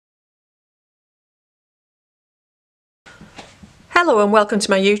Hello and welcome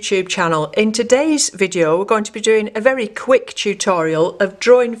to my YouTube channel. In today's video we're going to be doing a very quick tutorial of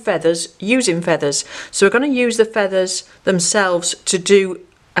drawing feathers using feathers. So we're going to use the feathers themselves to do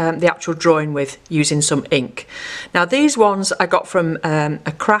the actual drawing with using some ink. Now these ones I got from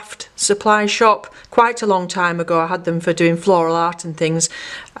a craft supply shop quite a long time ago. I had them for doing floral art and things,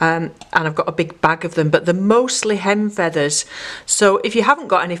 and I've got a big bag of them, but they're mostly hen feathers. So if you haven't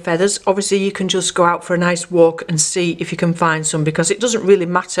got any feathers, obviously you can just go out for a nice walk and see if you can find some, because it doesn't really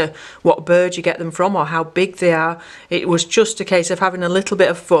matter what bird you get them from or how big they are. It was just a case of having a little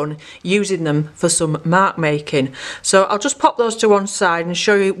bit of fun using them for some mark making. So I'll just pop those to one side and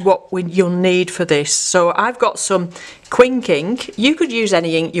show you what you'll need for this. So I've got some Quink ink. You could use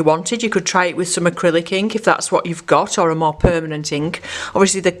any ink you wanted. You could try it with some acrylic ink if that's what you've got, or a more permanent ink.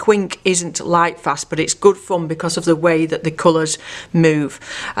 Obviously the Quink isn't light fast, but it's good fun because of the way that the colours move.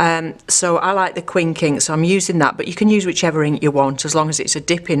 So I like the Quink ink, so I'm using that, but you can use whichever ink you want as long as it's a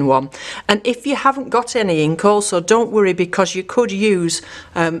dipping one. And if you haven't got any ink also, don't worry, because you could use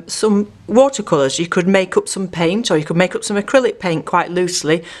some watercolours. You could make up some paint, or you could make up some acrylic paint quite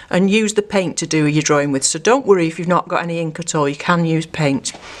loosely and use the paint to do your drawing with. So don't worry if you've not got any ink at all, you can use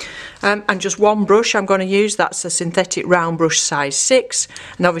paint. And just one brush I'm going to use, that's a synthetic round brush size 6,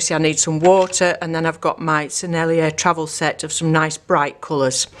 and obviously I need some water, and then I've got my Sennelier travel set of some nice bright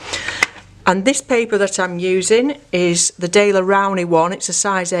colours. And this paper that I'm using is the Daler Rowney one. It's a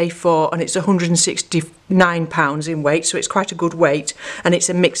size A4 and it's 169 pounds in weight, so it's quite a good weight, and it's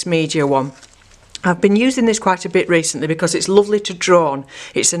a mixed media one. I've been using this quite a bit recently because it's lovely to draw on.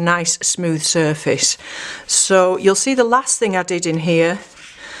 It's a nice smooth surface. So you'll see the last thing I did in here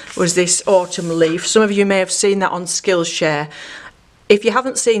was this autumn leaf. Some of you may have seen that on Skillshare. If you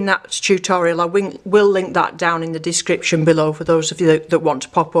haven't seen that tutorial, I will link that down in the description below for those of you that want to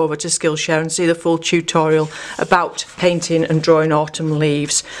pop over to Skillshare and see the full tutorial about painting and drawing autumn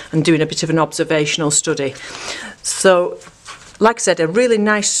leaves and doing a bit of an observational study. So, like I said, a really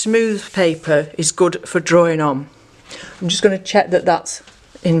nice smooth paper is good for drawing on. I'm just going to check that that's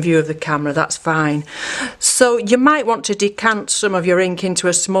in view of the camera, that's fine. So you might want to decant some of your ink into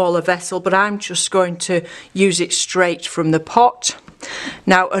a smaller vessel, but I'm just going to use it straight from the pot.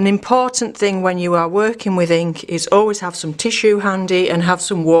 Now, an important thing when you are working with ink is always have some tissue handy and have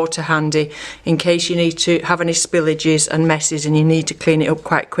some water handy in case you need to have any spillages and messes and you need to clean it up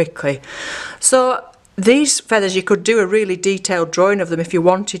quite quickly. So these feathers, you could do a really detailed drawing of them if you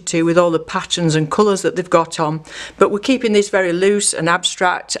wanted to, with all the patterns and colours that they've got on, but we're keeping this very loose and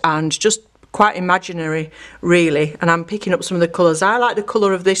abstract and just quite imaginary really. And I'm picking up some of the colours. I like the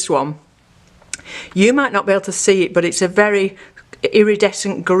colour of this one. You might not be able to see it, but it's a very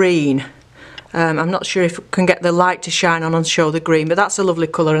iridescent green. I'm not sure if I can get the light to shine on and show the green, but that's a lovely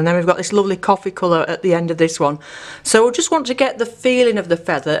colour. And then we've got this lovely coffee colour at the end of this one. So we just want to get the feeling of the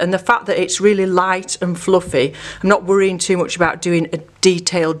feather and the fact that it's really light and fluffy. I'm not worrying too much about doing a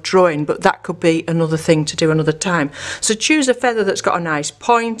detailed drawing, but that could be another thing to do another time. So choose a feather that's got a nice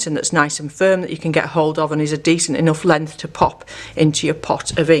point and that's nice and firm that you can get hold of and is a decent enough length to pop into your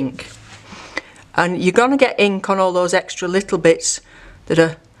pot of ink. And you're going to get ink on all those extra little bits that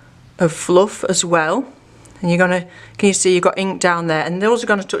are of fluff as well, and you're going to, can you see you've got ink down there, and those are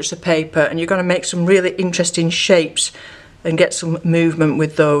going to touch the paper, and you're going to make some really interesting shapes and get some movement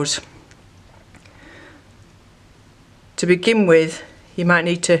with those. To begin with, you might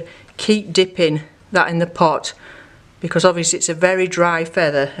need to keep dipping that in the pot, because obviously it's a very dry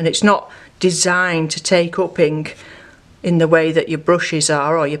feather and it's not designed to take up ink in the way that your brushes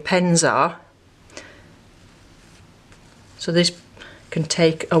are or your pens are. So this can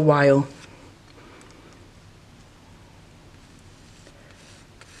take a while.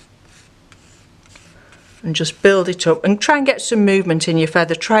 And just build it up and try and get some movement in your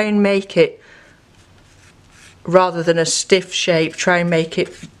feather. Try and make it, rather than a stiff shape, try and make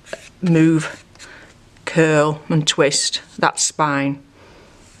it move, curl and twist that spine.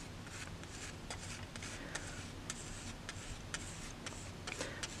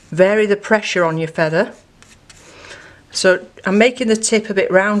 Vary the pressure on your feather. So I'm making the tip a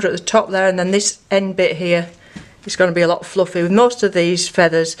bit rounder at the top there, and then this end bit here is going to be a lot fluffy. With most of these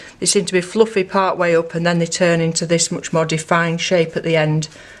feathers, they seem to be fluffy part way up and then they turn into this much more defined shape at the end.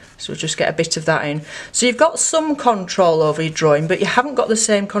 So we'll just get a bit of that in. So you've got some control over your drawing, but you haven't got the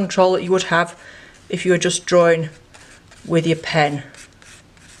same control that you would have if you were just drawing with your pen,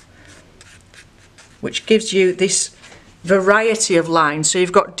 which gives you this variety of lines. So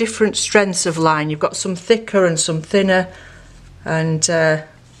you've got different strengths of line. You've got some thicker and some thinner, and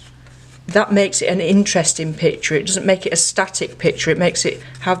that makes it an interesting picture. It doesn't make it a static picture, it makes it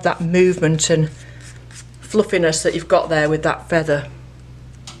have that movement and fluffiness that you've got there with that feather.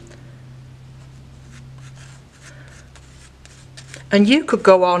 And you could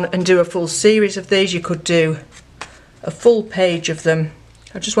go on and do a full series of these. You could do a full page of them.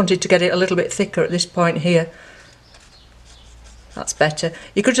 I just wanted to get it a little bit thicker at this point here. That's better.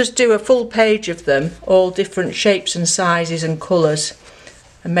 You could just do a full page of them, all different shapes and sizes and colours,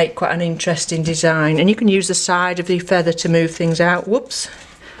 and make quite an interesting design. And you can use the side of the feather to move things out. Whoops.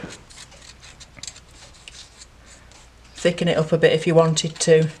 Thicken it up a bit if you wanted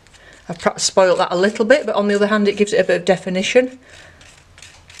to. I've perhaps spoiled that a little bit, but on the other hand it gives it a bit of definition.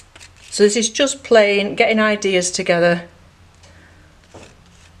 So this is just plain, getting ideas together.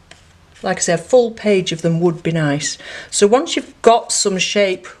 Like I say, a full page of them would be nice. So once you've got some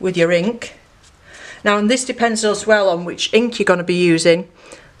shape with your ink, now and this depends as well on which ink you're going to be using.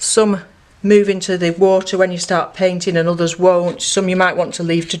 Some move into the water when you start painting and others won't. Some you might want to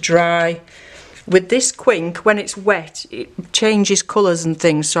leave to dry. With this Quink, when it's wet, it changes colours and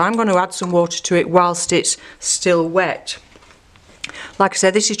things, so I'm going to add some water to it whilst it's still wet. Like I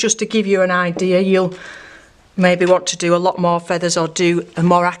said, this is just to give you an idea. You'll maybe want to do a lot more feathers or do a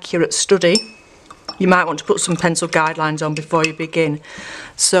more accurate study. You might want to put some pencil guidelines on before you begin.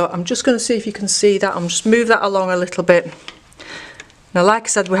 So I'm just going to see if you can see that. I'll just move that along a little bit. Now, like I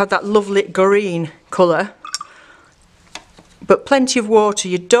said, we have that lovely green colour, but plenty of water.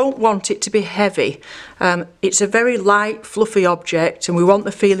 You don't want it to be heavy. It's a very light, fluffy object, and we want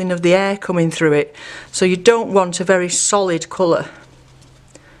the feeling of the air coming through it. So you don't want a very solid colour.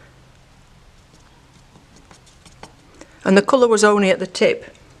 And the colour was only at the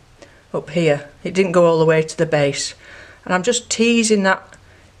tip, up here. It didn't go all the way to the base. And I'm just teasing that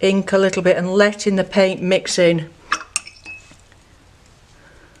ink a little bit and letting the paint mix in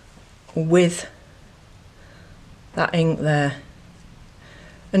with that ink there.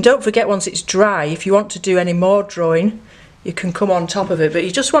 And don't forget, once it's dry, if you want to do any more drawing, you can come on top of it, but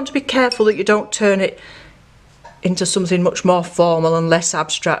you just want to be careful that you don't turn it into something much more formal and less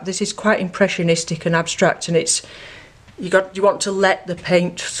abstract. This is quite impressionistic and abstract, and it's you want to let the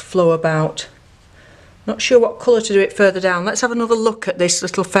paint flow about. Not sure what colour to do it further down. Let's have another look at this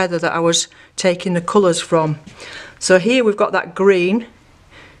little feather that I was taking the colours from. So here we've got that green,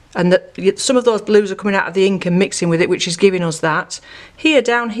 and some of those blues are coming out of the ink and mixing with it, which is giving us that. Here,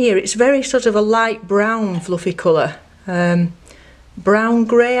 down here, it's very sort of a light brown fluffy colour. Brown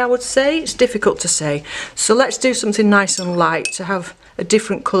grey, I would say. It's difficult to say. So let's do something nice and light to have a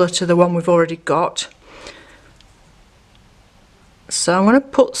different colour to the one we've already got. So I'm going to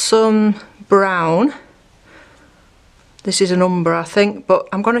put some brown. This is an umber, I think, but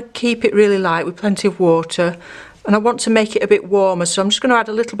I'm going to keep it really light with plenty of water. And I want to make it a bit warmer, so I'm just going to add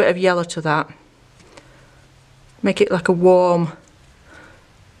a little bit of yellow to that. Make it like a warm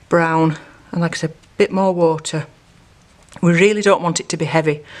brown, and like I said, a bit more water. We really don't want it to be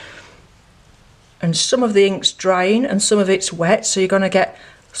heavy. And some of the ink's drying and some of it's wet, so you're going to get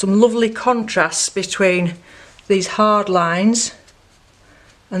some lovely contrasts between these hard lines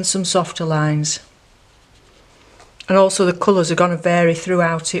and some softer lines. And also the colours are going to vary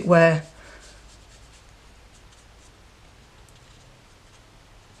throughout it, where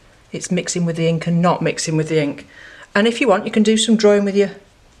it's mixing with the ink and not mixing with the ink. And if you want, you can do some drawing with your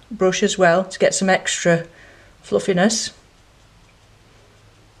brush as well to get some extra fluffiness.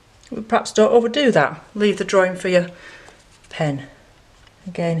 But perhaps don't overdo that. Leave the drawing for your pen.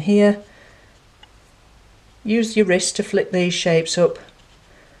 Again here, use your wrist to flick these shapes up.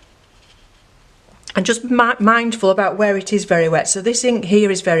 And just be mindful about where it is very wet. So this ink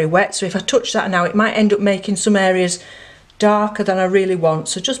here is very wet, so if I touch that now, it might end up making some areas darker than I really want.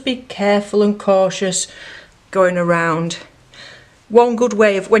 So just be careful and cautious going around. One good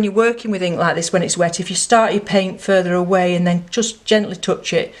way of, when you're working with ink like this when it's wet, if you start your paint further away and then just gently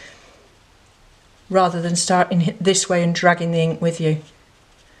touch it, rather than starting this way and dragging the ink with you.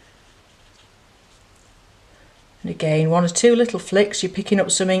 And again, one or two little flicks, you're picking up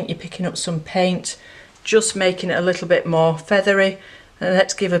some ink, you're picking up some paint, just making it a little bit more feathery. And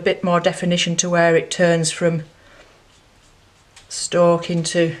let's give a bit more definition to where it turns from stalk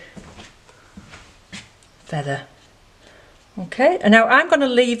into feather. Okay, and now I'm going to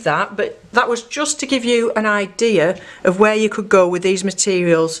leave that, but that was just to give you an idea of where you could go with these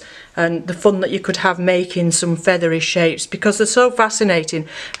materials and the fun that you could have making some feathery shapes, because they're so fascinating.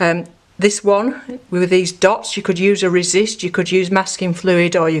 This one with these dots, you could use a resist, you could use masking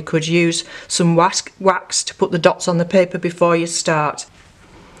fluid, or you could use some wax to put the dots on the paper before you start.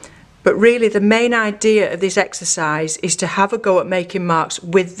 But really the main idea of this exercise is to have a go at making marks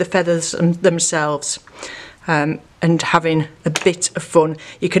with the feathers themselves. and having a bit of fun.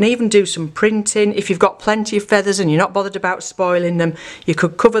 You can even do some printing. If you've got plenty of feathers and you're not bothered about spoiling them, you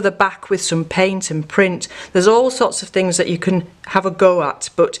could cover the back with some paint and print. There's all sorts of things that you can have a go at,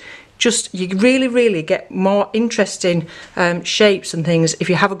 but just you really get more interesting shapes and things if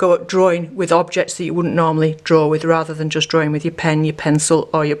you have a go at drawing with objects that you wouldn't normally draw with, rather than just drawing with your pen, your pencil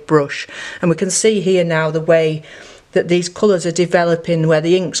or your brush. And we can see here now the way that these colours are developing, where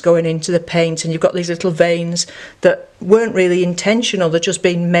the ink's going into the paint and you've got these little veins that weren't really intentional, they're just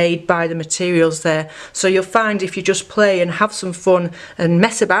being made by the materials there. So you'll find if you just play and have some fun and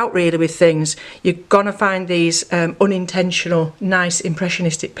mess about really with things, you're gonna find these unintentional nice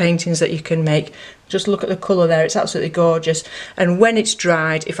impressionistic paintings that you can make. Just look at the colour there, it's absolutely gorgeous. And when it's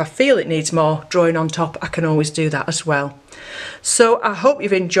dried, if I feel it needs more drawing on top, I can always do that as well. So I hope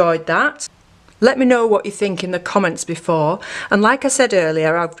you've enjoyed that. Let me know what you think in the comments before, and like I said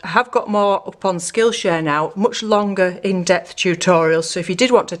earlier, I have got more up on Skillshare now, much longer in-depth tutorials, so if you did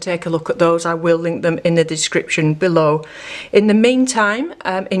want to take a look at those, I will link them in the description below. In the meantime,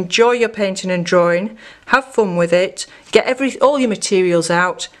 enjoy your painting and drawing, have fun with it, get all your materials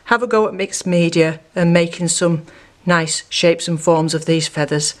out, have a go at mixed media and making some nice shapes and forms of these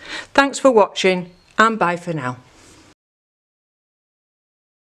feathers. Thanks for watching and bye for now.